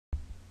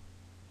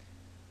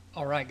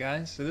Alright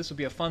guys, so this will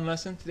be a fun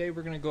lesson. Today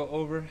we're going to go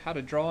over how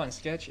to draw and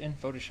sketch in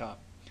Photoshop.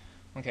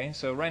 Okay,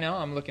 so right now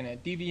I'm looking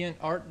at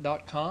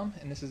deviantart.com,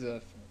 and this is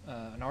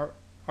an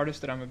artist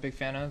that I'm a big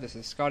fan of. This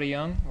is Scotty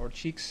Young, or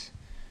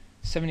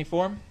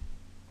Cheeks74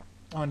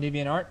 on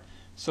DeviantArt.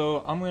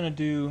 So I'm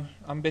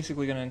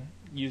basically going to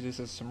use this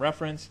as some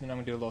reference, and then I'm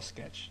going to do a little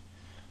sketch.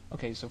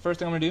 Okay, so first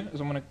thing I'm going to do is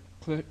I'm going to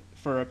click,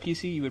 for a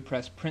PC you would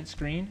press print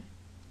screen,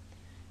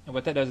 and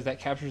what that does is that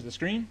captures the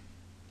screen.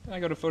 Then I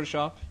go to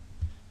Photoshop,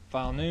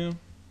 File New,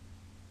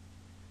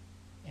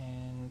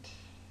 and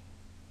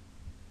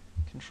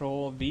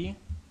Control V.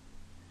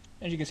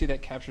 As you can see,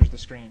 that captures the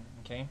screen.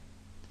 Okay,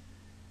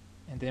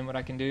 and then what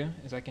I can do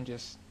is I can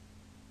just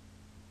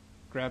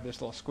grab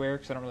this little square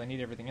because I don't really need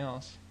everything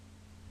else.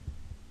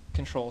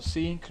 Control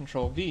C,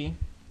 Control V,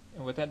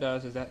 and what that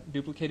does is that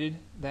duplicated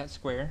that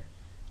square.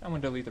 I'm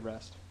going to delete the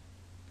rest.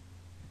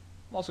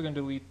 I'm also going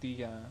to delete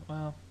the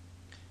well,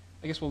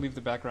 I guess we'll leave the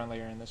background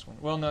layer in this one.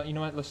 Well, no, you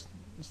know what? Let's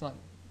not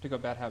pick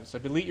up bad habits. So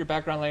delete your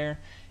background layer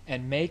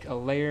and make a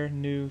layer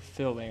new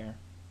fill layer.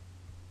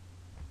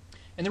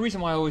 And the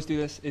reason why I always do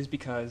this is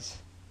because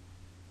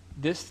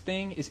this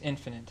thing is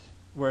infinite,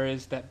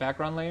 whereas that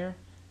background layer,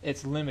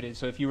 it's limited.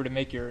 So if you were to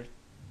make your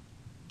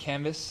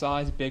canvas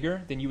size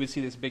bigger, then you would see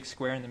this big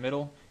square in the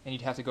middle, and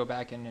you'd have to go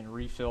back in and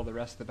refill the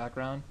rest of the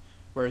background.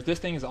 Whereas this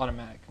thing is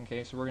automatic.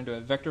 Okay, so we're going to do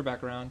a vector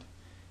background,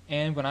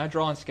 and when I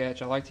draw and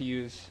sketch, I don't like to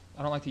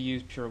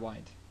use pure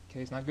white.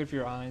 Okay, it's not good for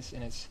your eyes,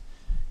 and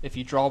if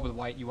you draw with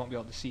white, you won't be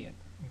able to see it.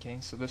 Okay,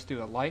 so let's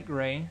do a light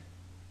gray.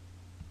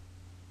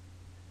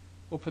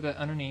 We'll put that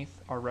underneath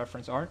our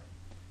reference art.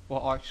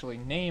 We'll actually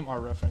name our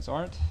reference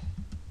art,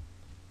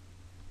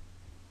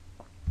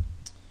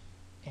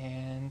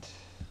 and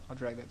I'll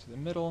drag that to the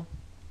middle.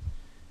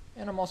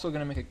 And I'm also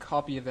going to make a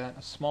copy of that,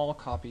 a small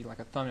copy, like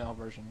a thumbnail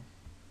version.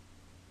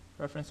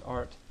 Reference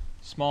art,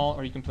 small,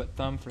 or you can put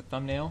thumb for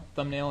thumbnail.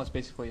 Thumbnail is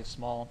basically a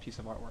small piece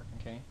of artwork.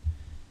 Okay.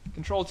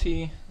 Control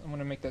T, I'm going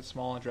to make that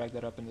small and drag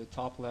that up into the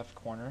top left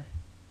corner.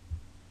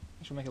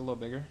 Actually make it a little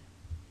bigger.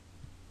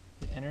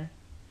 Hit enter.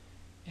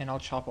 And I'll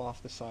chop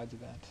off the sides of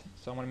that.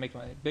 So I'm going to make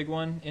my big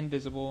one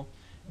invisible,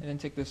 and then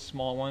take this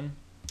small one,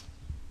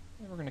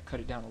 and we're going to cut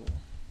it down a little.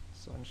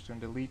 So I'm just going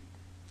to delete,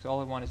 so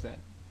all I want is that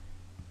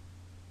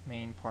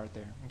main part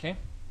there. Okay?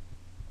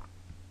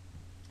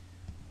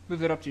 Move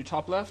that up to your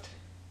top left.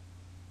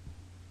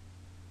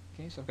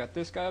 Okay, so I've got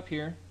this guy up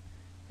here,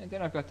 and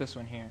then I've got this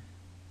one here.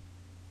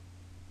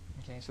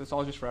 Okay, so it's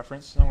all just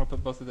reference. I'm going to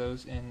put both of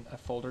those in a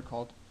folder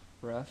called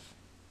Ref.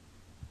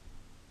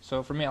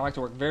 So for me, I like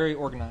to work very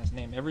organized.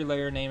 Name every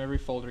layer, name every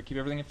folder, keep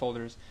everything in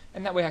folders,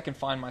 and that way I can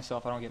find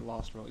myself. I don't get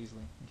lost real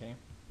easily. Okay.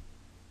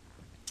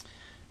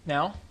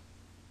 Now,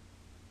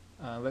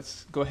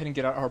 let's go ahead and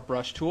get out our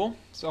brush tool.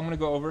 So I'm going to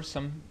go over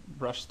some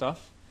brush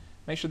stuff.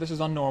 Make sure this is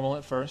on normal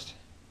at first.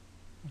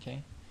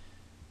 Okay.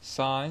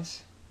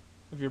 Size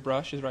of your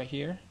brush is right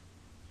here.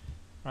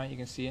 Right, you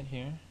can see it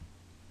here.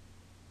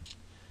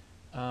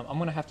 I'm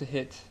going to have to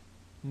hit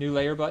New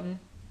Layer button,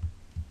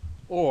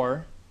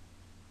 or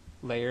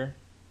Layer,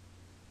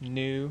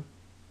 New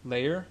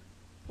Layer,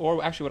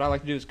 or actually what I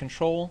like to do is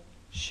Control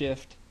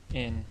Shift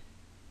N,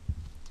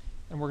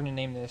 and we're going to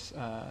name this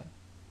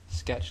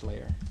Sketch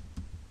Layer.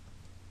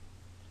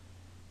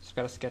 So it's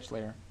got a sketch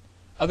layer.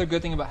 Other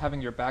good thing about having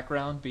your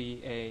background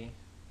being a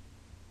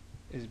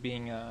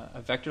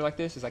vector like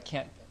this is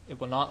it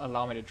will not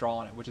allow me to draw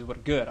on it, which is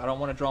good. I don't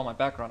want to draw on my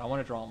background. I want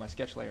to draw on my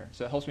sketch layer,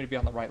 so it helps me to be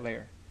on the right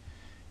layer.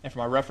 And for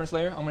my reference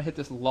layer, I'm going to hit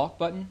this lock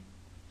button,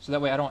 so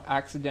that way I don't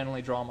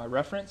accidentally draw my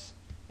reference,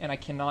 and I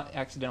cannot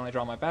accidentally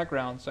draw my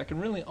background, so I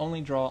can really only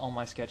draw on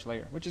my sketch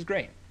layer, which is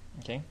great.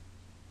 Okay.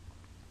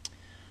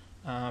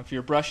 For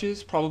your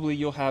brushes, probably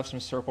you'll have some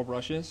circle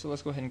brushes, so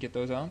let's go ahead and get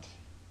those out.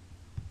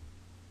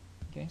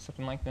 Okay,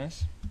 something like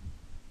this.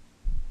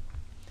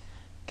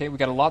 Okay, we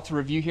got a lot to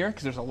review here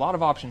because there's a lot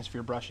of options for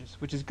your brushes,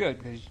 which is good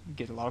because you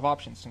get a lot of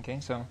options. Okay,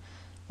 so a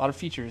lot of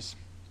features.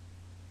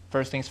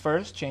 First things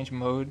first, change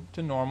mode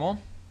to normal.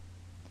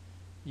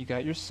 You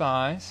got your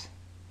size,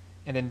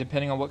 and then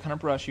depending on what kind of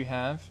brush you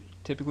have,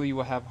 typically you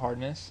will have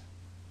hardness.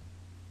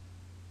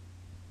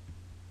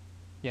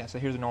 Yeah, so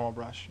here's a normal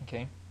brush.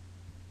 Okay,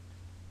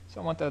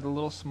 so I want that a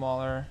little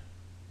smaller.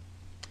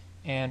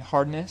 And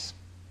hardness,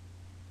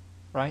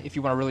 right? If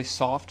you want a really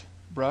soft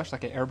brush,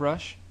 like an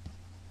airbrush,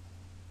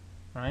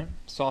 right?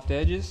 Soft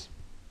edges,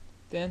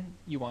 then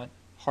you want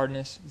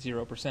hardness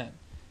 0%.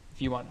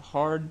 If you want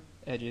hard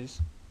edges,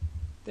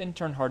 then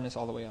turn hardness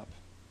all the way up.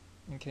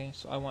 Okay,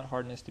 so I want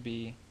hardness to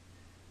be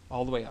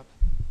all the way up.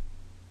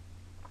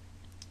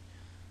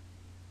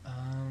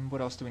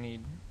 What else do we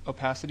need?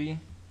 Opacity,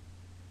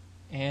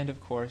 and of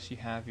course you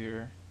have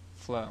your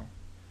flow.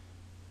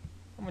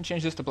 I'm going to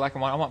change this to black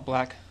and white. I want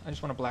black. I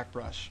just want a black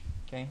brush.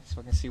 Okay,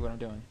 so I can see what I'm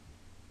doing.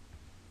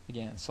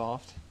 Again,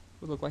 soft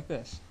would look like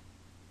this.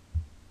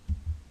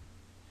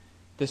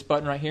 This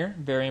button right here,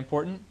 very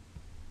important.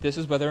 This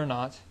is whether or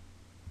not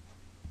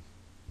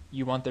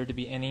you want there to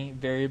be any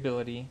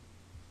variability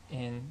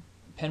in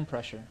pen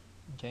pressure.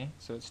 Okay,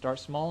 so it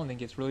starts small and then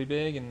gets really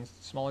big and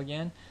small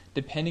again,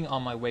 depending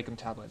on my Wacom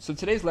tablet. So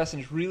today's lesson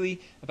is really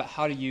about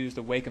how to use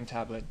the Wacom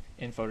tablet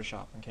in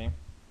Photoshop. Okay,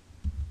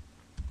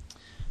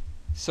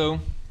 so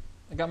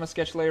I got my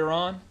sketch layer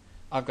on.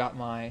 I've got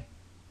my,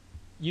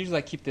 usually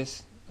I keep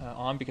this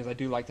on because I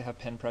do like to have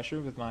pen pressure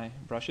with my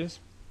brushes.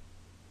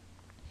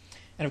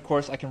 And of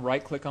course I can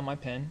right click on my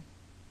pen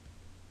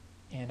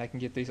and I can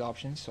get these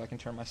options, so I can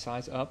turn my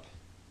size up.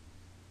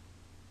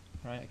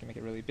 Right, I can make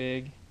it really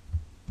big,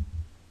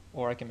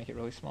 or I can make it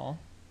really small.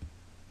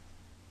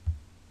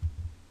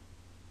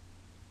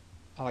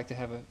 I like to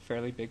have a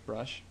fairly big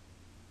brush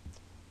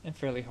and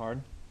fairly hard.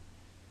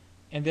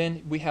 And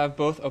then we have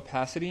both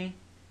opacity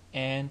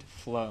and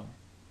flow.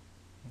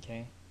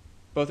 Okay,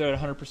 both are at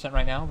 100%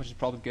 right now, which is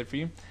probably good for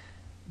you.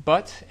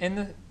 But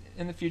in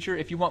the future,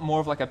 if you want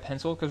more of like a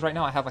pencil, because right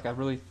now I have like a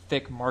really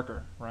thick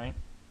marker, right?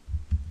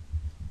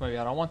 Maybe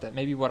I don't want that.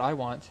 Maybe what I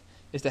want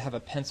is to have a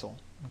pencil.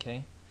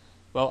 Okay.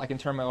 Well, I can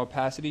turn my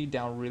opacity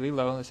down really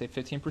low, let's say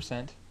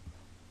 15%,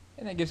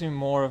 and that gives me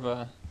more of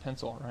a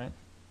pencil, right? And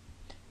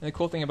the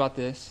cool thing about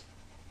this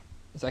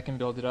is I can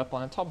build it up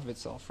on the top of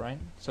itself, right?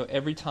 So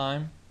every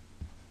time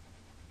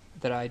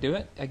that I do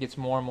it, it gets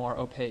more and more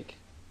opaque,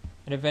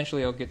 and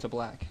eventually it'll get to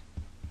black,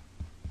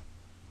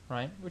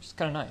 right? Which is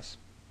kind of nice.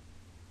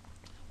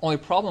 Only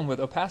problem with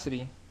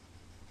opacity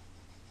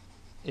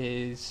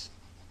is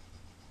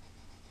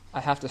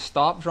I have to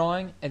stop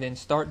drawing and then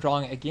start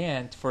drawing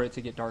again for it to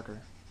get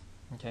darker.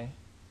 Okay,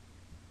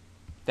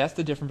 that's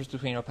the difference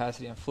between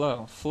opacity and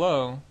flow.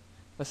 Flow,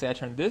 let's say I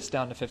turn this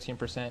down to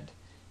 15%.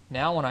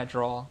 Now when I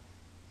draw,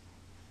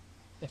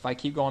 if I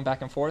keep going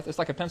back and forth, it's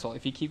like a pencil.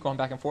 If you keep going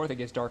back and forth, it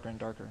gets darker and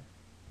darker.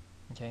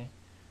 Okay,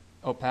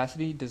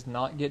 opacity does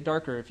not get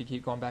darker if you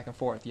keep going back and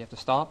forth. You have to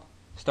stop,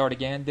 start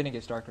again, then it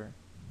gets darker.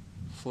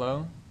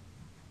 Flow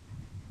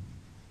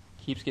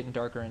keeps getting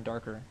darker and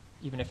darker,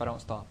 even if I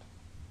don't stop.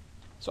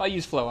 So I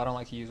use flow. I don't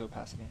like to use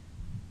opacity.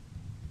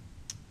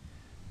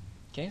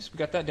 Okay, so we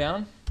got that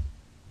down.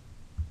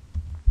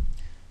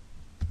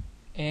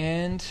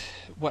 And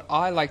what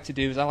I like to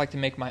do is I like to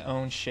make my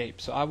own shape.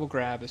 So I will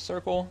grab a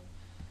circle.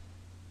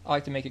 I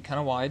like to make it kind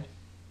of wide,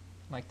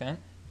 like that.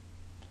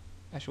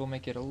 Actually, we'll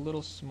make it a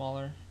little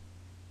smaller.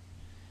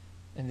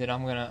 And then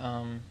I'm going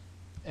to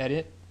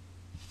edit,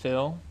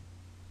 fill.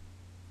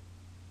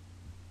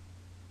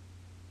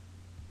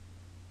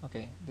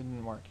 Okay, that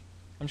didn't work.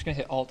 I'm just going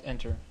to hit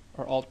Alt-Enter,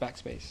 or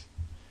Alt-Backspace.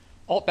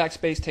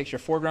 Alt-Backspace takes your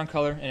foreground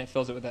color and it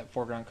fills it with that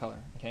foreground color.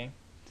 Okay,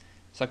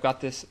 so I've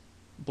got this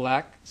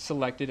black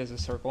selected as a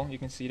circle. You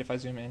can see it if I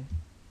zoom in.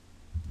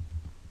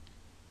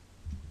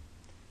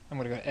 I'm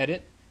going to go to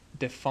Edit,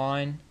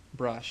 Define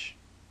Brush.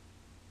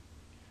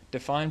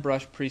 Define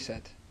Brush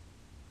Preset.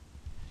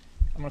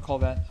 I'm going to call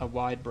that a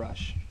wide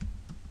brush.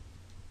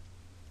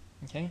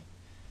 Okay,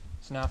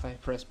 so now if I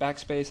press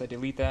Backspace, I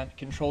delete that.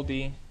 Control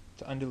D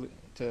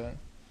to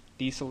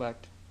deselect.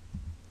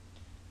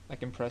 I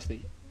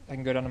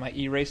can go down to my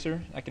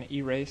eraser. I can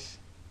erase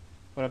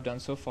what I've done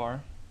so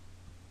far.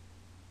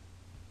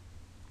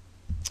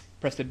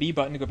 Press the B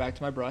button to go back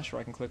to my brush, or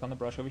I can click on the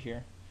brush over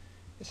here.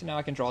 So now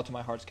I can draw to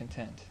my heart's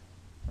content,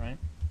 right?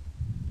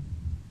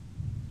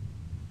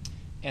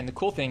 And the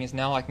cool thing is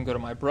now I can go to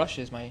my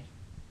brushes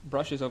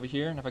over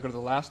here, and if I go to the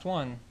last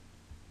one,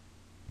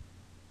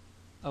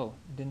 oh,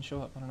 it didn't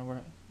show up. I don't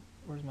know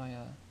where's my,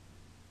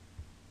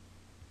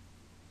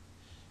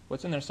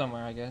 what's in there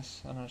somewhere, I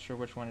guess. I'm not sure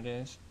which one it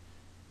is.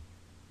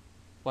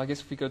 Well, I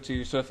guess if we go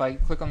to, so if I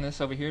click on this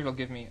over here, it'll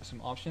give me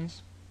some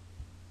options.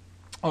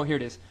 Oh, here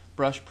it is,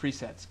 brush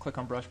presets. Click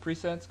on brush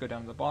presets, go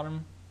down to the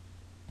bottom,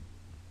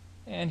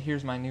 and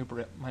here's my new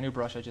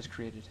brush I just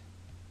created.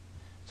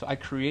 So I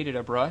created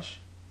a brush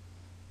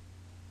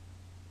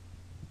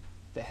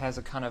that has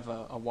a kind of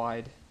a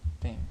wide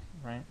thing,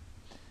 right?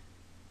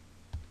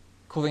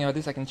 Cool thing about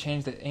this, I can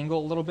change the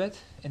angle a little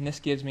bit, and this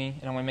gives me,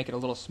 and I'm going to make it a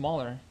little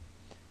smaller,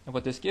 and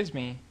what this gives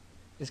me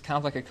is kind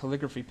of like a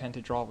calligraphy pen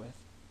to draw with.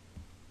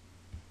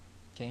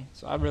 Okay,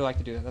 so I really like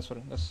to do that. That's what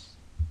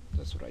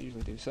I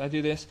usually do. So I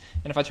do this,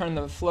 and if I turn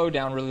the flow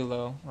down really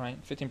low, right,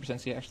 15%,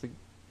 see actually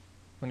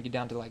when you get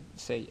down to like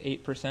say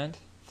 8%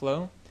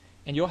 flow,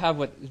 and you'll have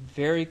what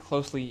very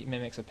closely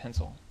mimics a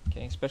pencil.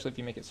 Okay, especially if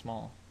you make it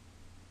small.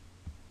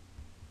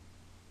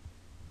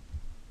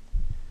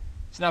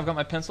 So now I've got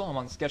my pencil. I'm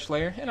on the sketch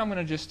layer, and I'm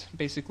going to just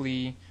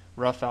basically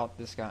rough out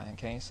this guy.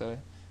 Okay, so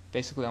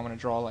basically I'm going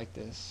to draw like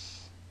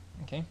this.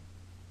 Okay,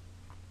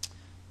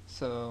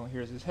 so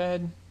here's his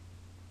head.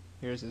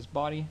 Here's his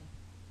body,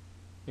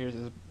 here's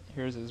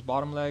his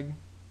bottom leg,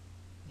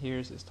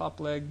 here's his top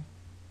leg,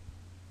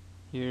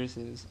 here's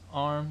his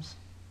arms,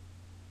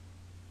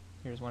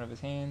 here's one of his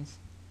hands,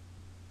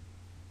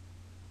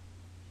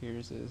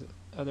 here's his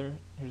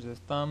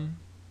thumb,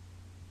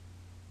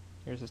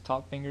 here's his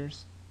top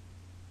fingers,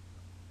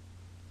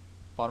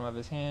 bottom of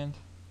his hand,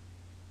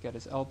 you got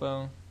his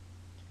elbow,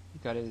 you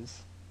got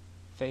his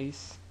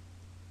face,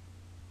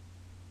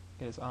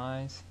 you got his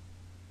eyes,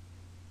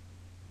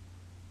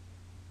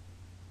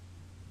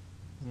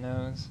 his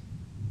nose,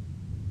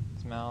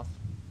 his mouth,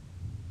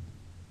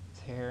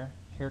 his hair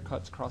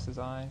haircuts across his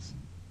eyes.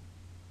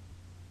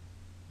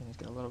 And he's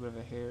got a little bit of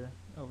a hair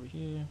over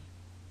here.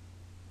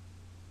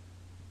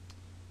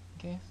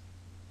 Okay.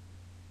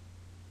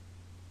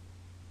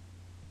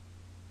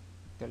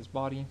 Got his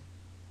body,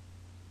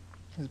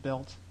 his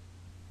belt,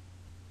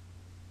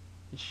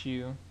 his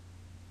shoe,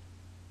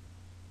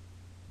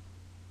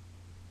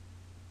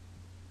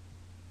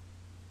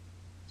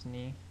 his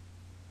knee,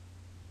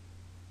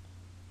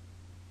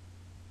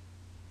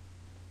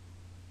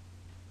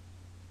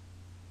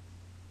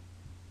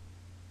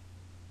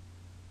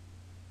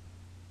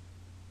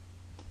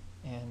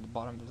 and the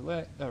bottom of his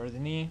leg, or the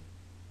knee,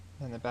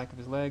 and the back of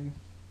his leg.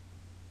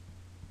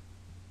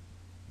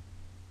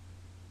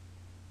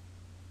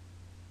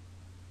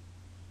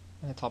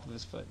 And the top of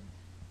his foot.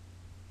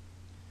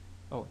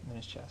 Oh, and then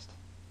his chest.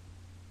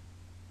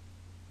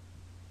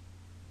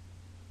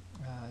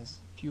 His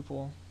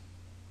pupil.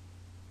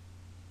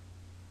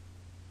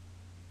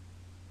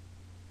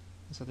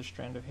 This other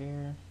strand of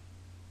hair.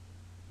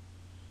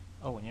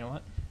 Oh, and you know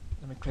what?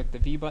 Let me click the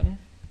V button.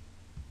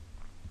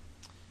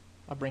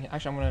 Actually,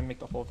 I'm going to make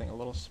the whole thing a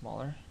little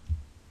smaller.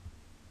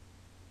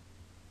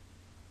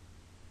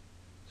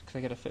 Because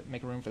I got to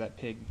make room for that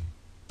pig.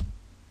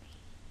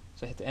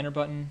 So I hit the enter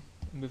button.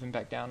 Move him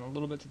back down a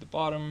little bit to the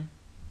bottom,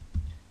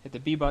 hit the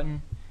B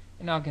button,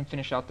 and now I can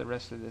finish out the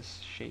rest of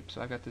this shape.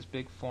 So I got this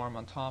big form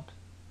on top,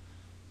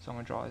 so I'm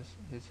going to draw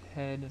his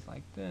head is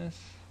like this,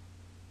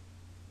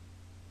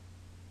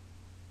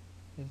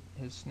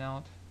 his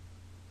snout,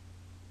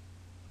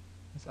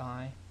 his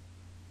eye,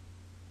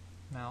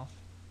 mouth,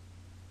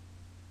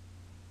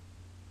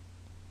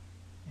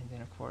 and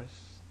then of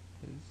course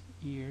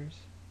his ears,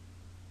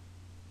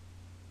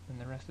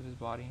 and the rest of his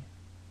body.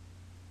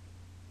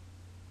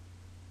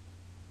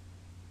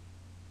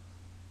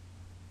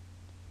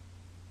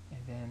 And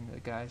then the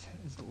guy's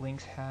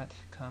Link's hat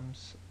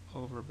comes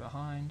over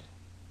behind.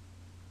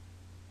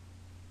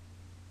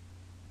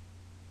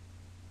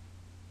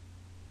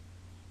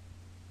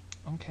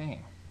 Okay.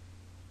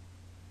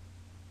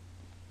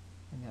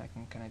 And then I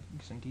can kind of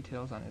give some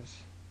details on his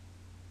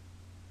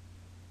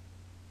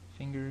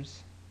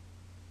fingers.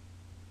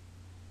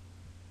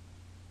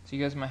 So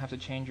you guys might have to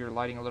change your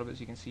lighting a little bit so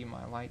you can see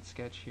my light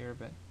sketch here,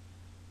 but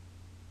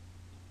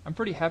I'm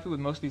pretty happy with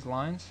most of these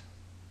lines.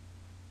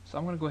 So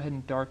I'm going to go ahead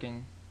and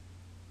darken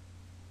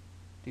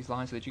these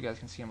lines so that you guys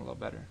can see them a little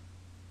better.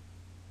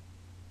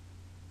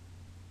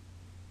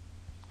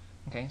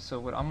 Okay, so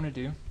what I'm going to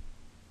do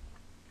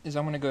is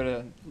I'm going to go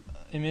to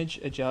Image,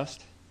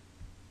 Adjust.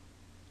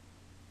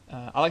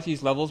 I like to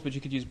use levels, but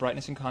you could use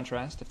brightness and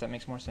contrast if that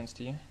makes more sense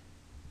to you.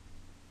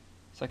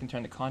 So I can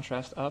turn the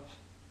contrast up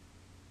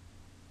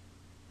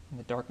and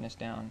the darkness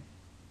down.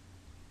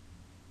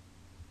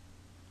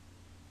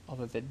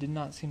 Although that did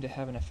not seem to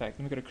have an effect.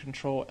 Let me go to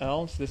Control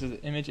L. So this is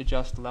Image,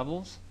 Adjust,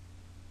 Levels.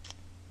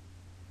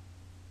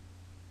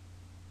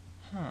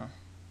 Huh.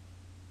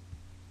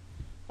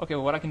 Okay,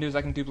 well what I can do is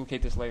I can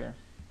duplicate this layer.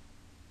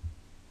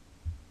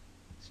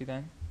 See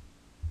that?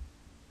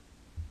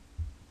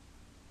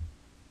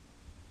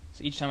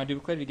 So each time I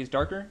duplicate it, it gets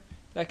darker.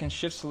 I can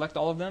shift select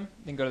all of them,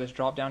 then go to this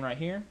drop down right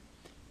here,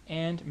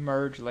 and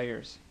merge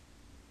layers.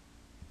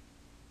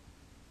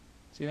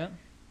 See that?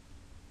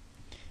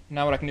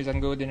 Now what I can do is I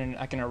can go in and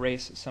I can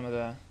erase some of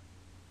the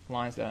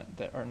lines that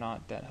are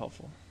not that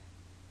helpful.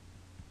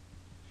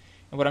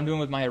 And what I'm doing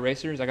with my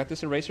eraser is I got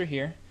this eraser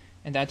here,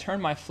 and then I turn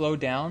my flow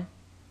down,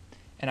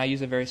 and I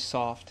use a very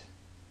soft,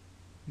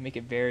 make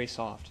it very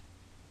soft,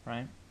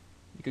 right?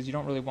 Because you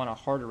don't really want a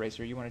hard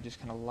eraser, you want to just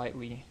kind of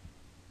lightly.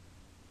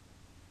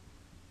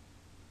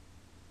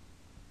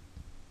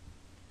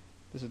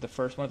 This is the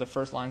first one of the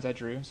first lines I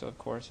drew, so of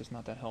course it's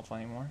not that helpful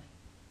anymore.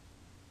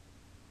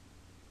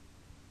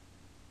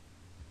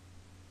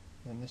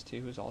 And then this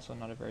too is also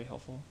not a very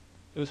helpful.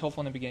 It was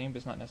helpful in the beginning, but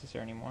it's not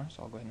necessary anymore,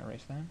 so I'll go ahead and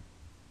erase that.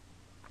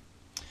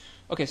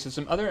 Okay, so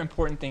some other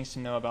important things to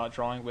know about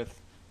drawing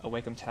with a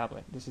Wacom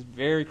tablet. This is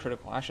very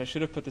critical. Actually, I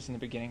should have put this in the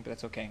beginning, but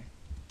that's okay.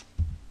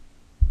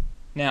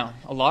 Now,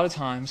 a lot of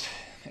times,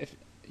 if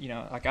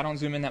like I don't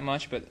zoom in that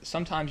much, but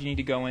sometimes you need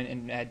to go in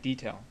and add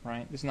detail,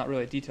 right? This is not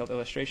really a detailed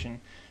illustration,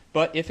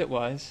 but if it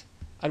was,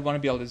 I'd want to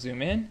be able to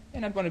zoom in,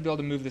 and I'd want to be able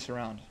to move this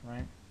around,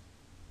 right?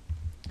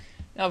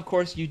 Now, of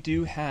course, you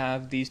do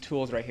have these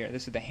tools right here.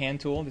 This is the hand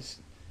tool.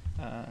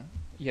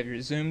 You have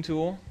your zoom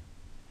tool,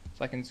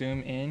 so I can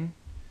zoom in.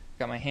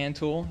 Got my hand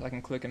tool, I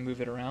can click and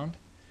move it around.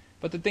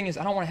 But the thing is,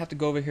 I don't want to have to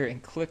go over here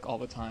and click all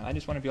the time. I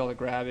just want to be able to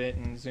grab it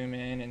and zoom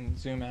in and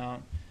zoom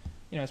out,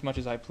 as much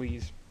as I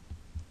please,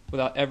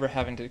 without ever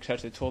having to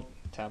touch the tool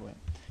tablet.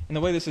 And the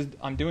way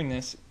I'm doing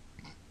this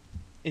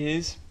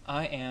is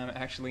I am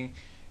actually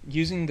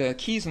using the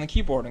keys on the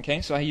keyboard.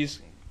 Okay, so I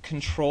use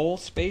Control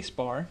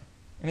Spacebar,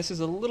 and this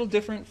is a little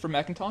different for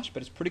Macintosh,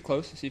 but it's pretty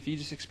close. So if you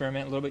just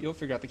experiment a little bit, you'll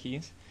figure out the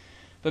keys.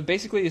 But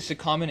basically, it's a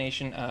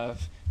combination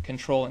of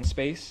Control and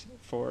Space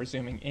for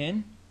zooming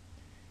in,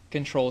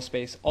 Control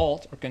Space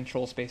Alt or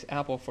Control Space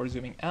Apple for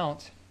zooming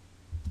out.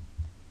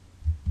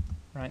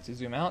 Right, so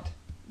zoom out,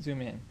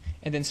 zoom in,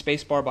 and then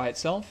Space Bar by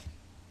itself.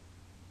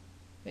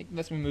 It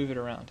lets me move it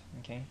around.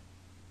 Okay.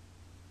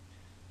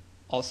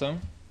 Also,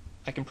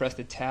 I can press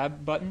the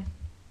tab button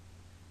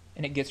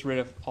and it gets rid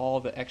of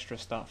all the extra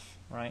stuff,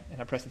 right? And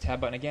I press the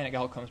tab button again, it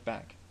all comes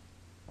back.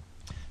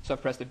 So I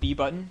press the B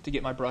button to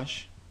get my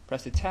brush,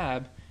 press the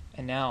tab,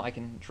 and now I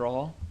can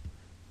draw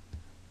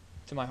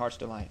to my heart's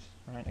delight,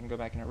 right? I can go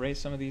back and erase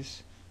some of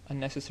these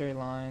unnecessary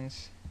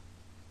lines.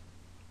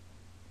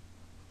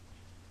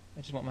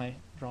 I just want my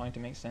drawing to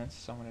make sense,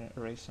 so I'm going to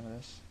erase some of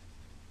this.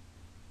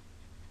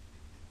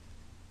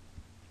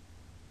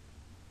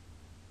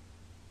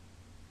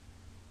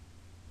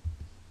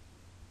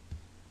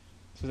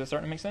 So is that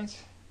starting to make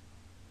sense?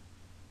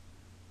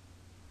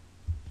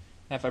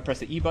 Now if I press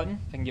the E button,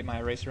 I can get my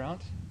eraser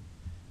out.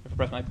 If I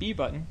press my B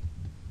button,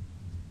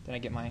 then I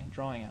get my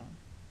drawing out.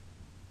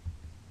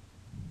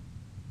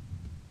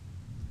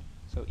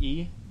 So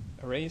E,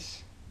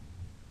 erase.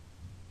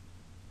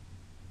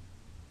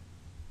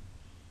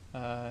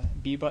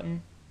 B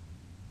button.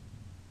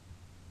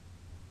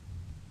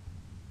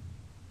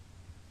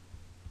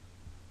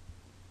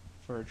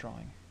 For a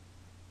drawing.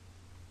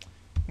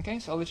 Okay,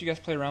 so I'll let you guys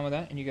play around with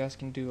that and you guys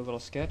can do a little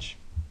sketch.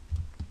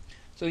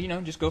 So,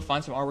 just go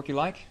find some artwork you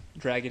like,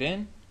 drag it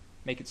in,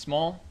 make it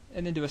small,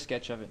 and then do a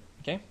sketch of it,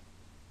 okay?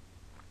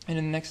 And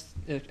in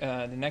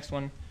the next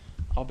one,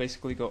 I'll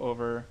basically go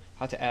over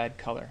how to add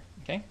color,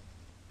 okay?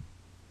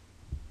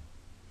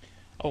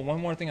 Oh, one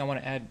more thing I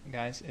want to add,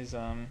 guys, is,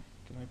 let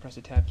me press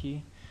the tab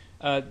key.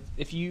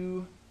 If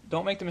you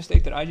don't make the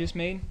mistake that I just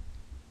made,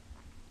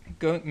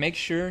 make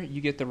sure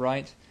you get the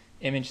right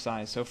image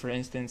size. So for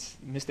instance,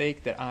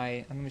 mistake that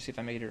let me see if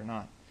I made it or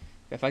not.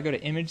 If I go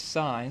to image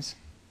size,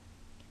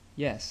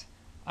 yes,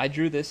 I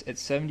drew this at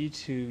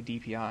 72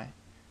 dpi,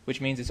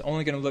 which means it's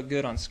only going to look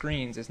good on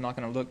screens. It's not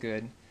going to look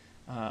good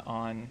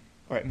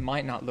or it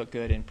might not look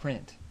good in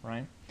print,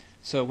 right?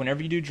 So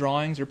whenever you do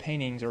drawings or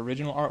paintings or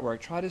original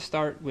artwork, try to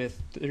start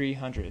with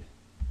 300,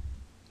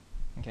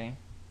 okay?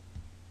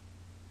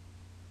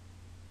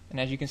 And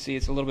as you can see,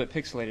 it's a little bit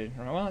pixelated.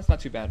 Well, it's not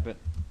too bad, but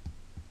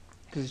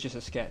because it's just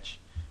a sketch.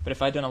 But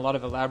if I'd done a lot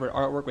of elaborate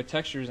artwork with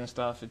textures and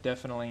stuff,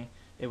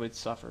 it would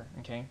suffer,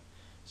 okay?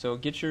 So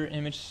get your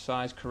image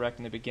size correct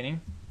in the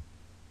beginning.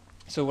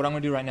 So what I'm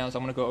going to do right now is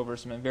I'm going to go over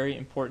some very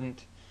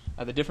important,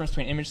 the difference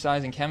between image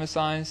size and canvas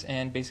size,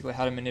 and basically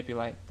how to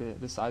manipulate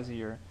the size of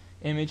your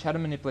image, how to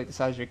manipulate the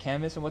size of your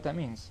canvas, and what that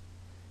means.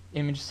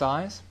 Image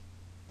size,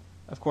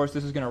 of course,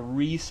 this is going to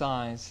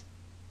resize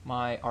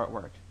my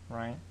artwork,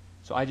 right?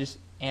 So I just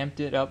amped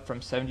it up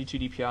from 72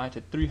 dpi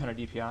to 300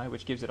 dpi,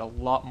 which gives it a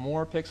lot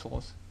more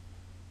pixels,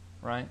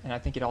 right? And I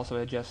think it also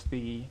adjusts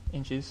the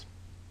inches.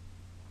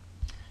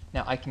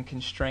 Now I can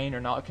constrain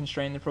or not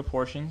constrain the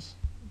proportions,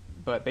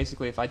 but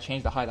basically if I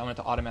change the height, I want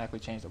it to automatically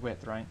change the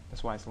width, right?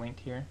 That's why it's linked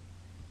here.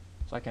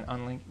 So I can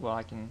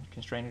I can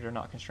constrain it or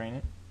not constrain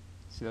it.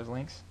 See those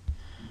links?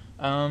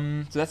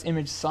 So that's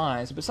image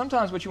size, but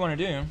sometimes what you want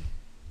to do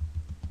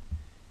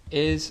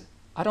is,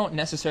 I don't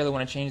necessarily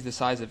want to change the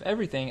size of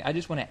everything, I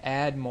just want to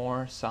add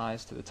more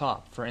size to the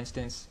top. For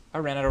instance, I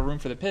ran out of room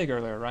for the pig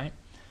earlier, right?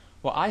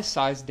 Well, I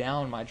sized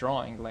down my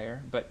drawing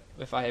layer, but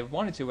if I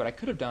wanted to, what I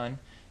could have done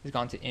is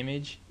gone to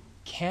image,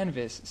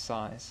 canvas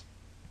size.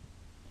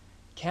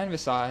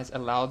 Canvas size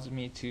allows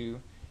me to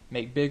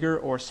make bigger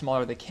or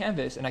smaller the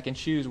canvas, and I can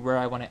choose where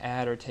I want to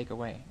add or take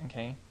away,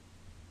 okay?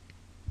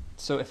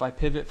 So if I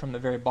pivot from the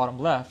very bottom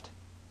left,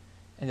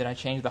 and then I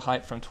change the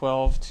height from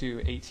 12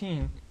 to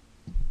 18,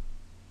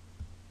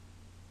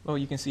 well,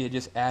 you can see it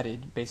just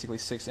added basically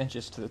 6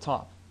 inches to the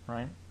top,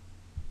 right?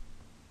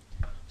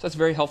 So that's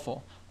very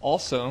helpful.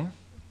 Also,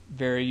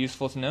 very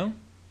useful to know,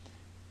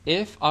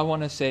 if I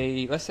want to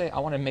say, let's say I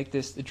want to make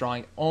this the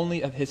drawing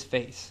only of his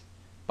face,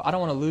 but I don't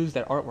want to lose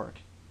that artwork.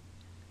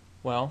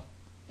 Well,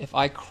 if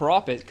I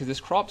crop it, because this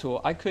crop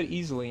tool, I could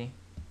easily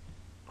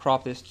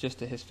crop this just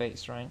to his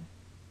face, right?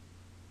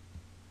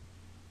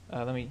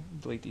 Let me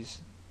delete these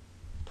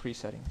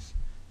presettings.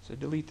 So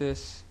delete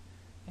this,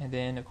 and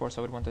then of course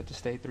I would want that to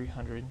stay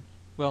 300.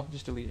 Well,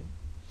 just delete it.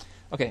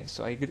 Okay,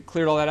 so I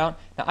cleared all that out.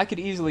 Now I could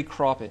easily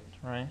crop it,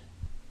 right?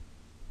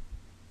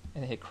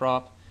 And hit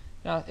crop.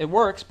 Now it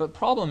works, but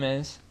problem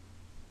is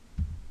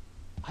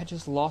I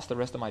just lost the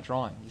rest of my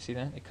drawing. You see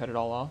that? It cut it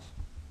all off.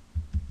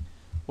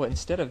 Well,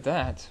 instead of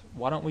that,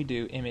 why don't we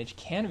do image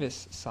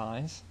canvas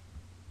size?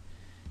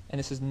 And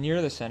this is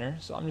near the center,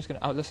 so I'm just going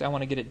to, let's say I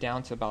want to get it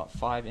down to about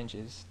 5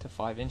 inches to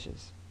 5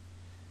 inches.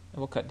 And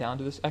we'll cut down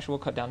to this, actually we'll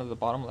cut down to the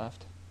bottom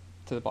left,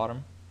 to the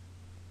bottom.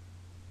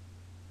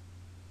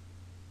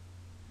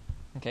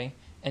 Okay,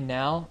 and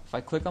now if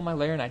I click on my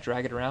layer and I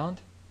drag it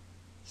around,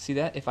 see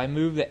that? If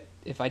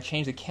I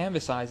change the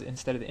canvas size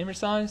instead of the image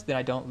size, then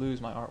I don't lose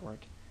my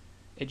artwork.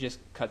 It just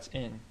cuts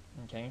in,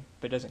 okay?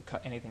 But it doesn't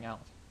cut anything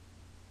out.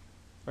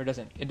 Or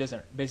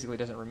basically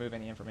doesn't remove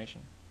any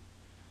information.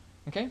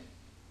 Okay?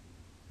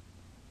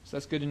 So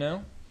that's good to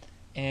know.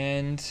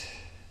 And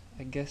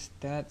I guess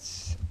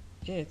that's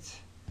it.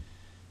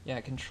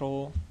 Yeah,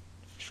 control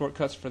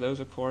shortcuts for those,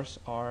 of course,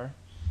 are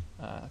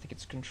I think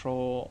it's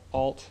Control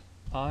Alt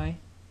I.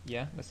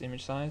 Yeah, that's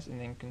image size,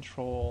 and then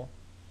Control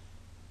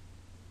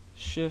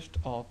Shift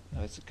Alt.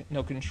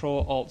 No,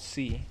 Control Alt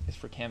C is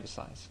for canvas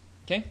size.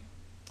 Okay.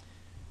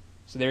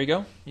 So there you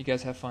go. You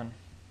guys have fun.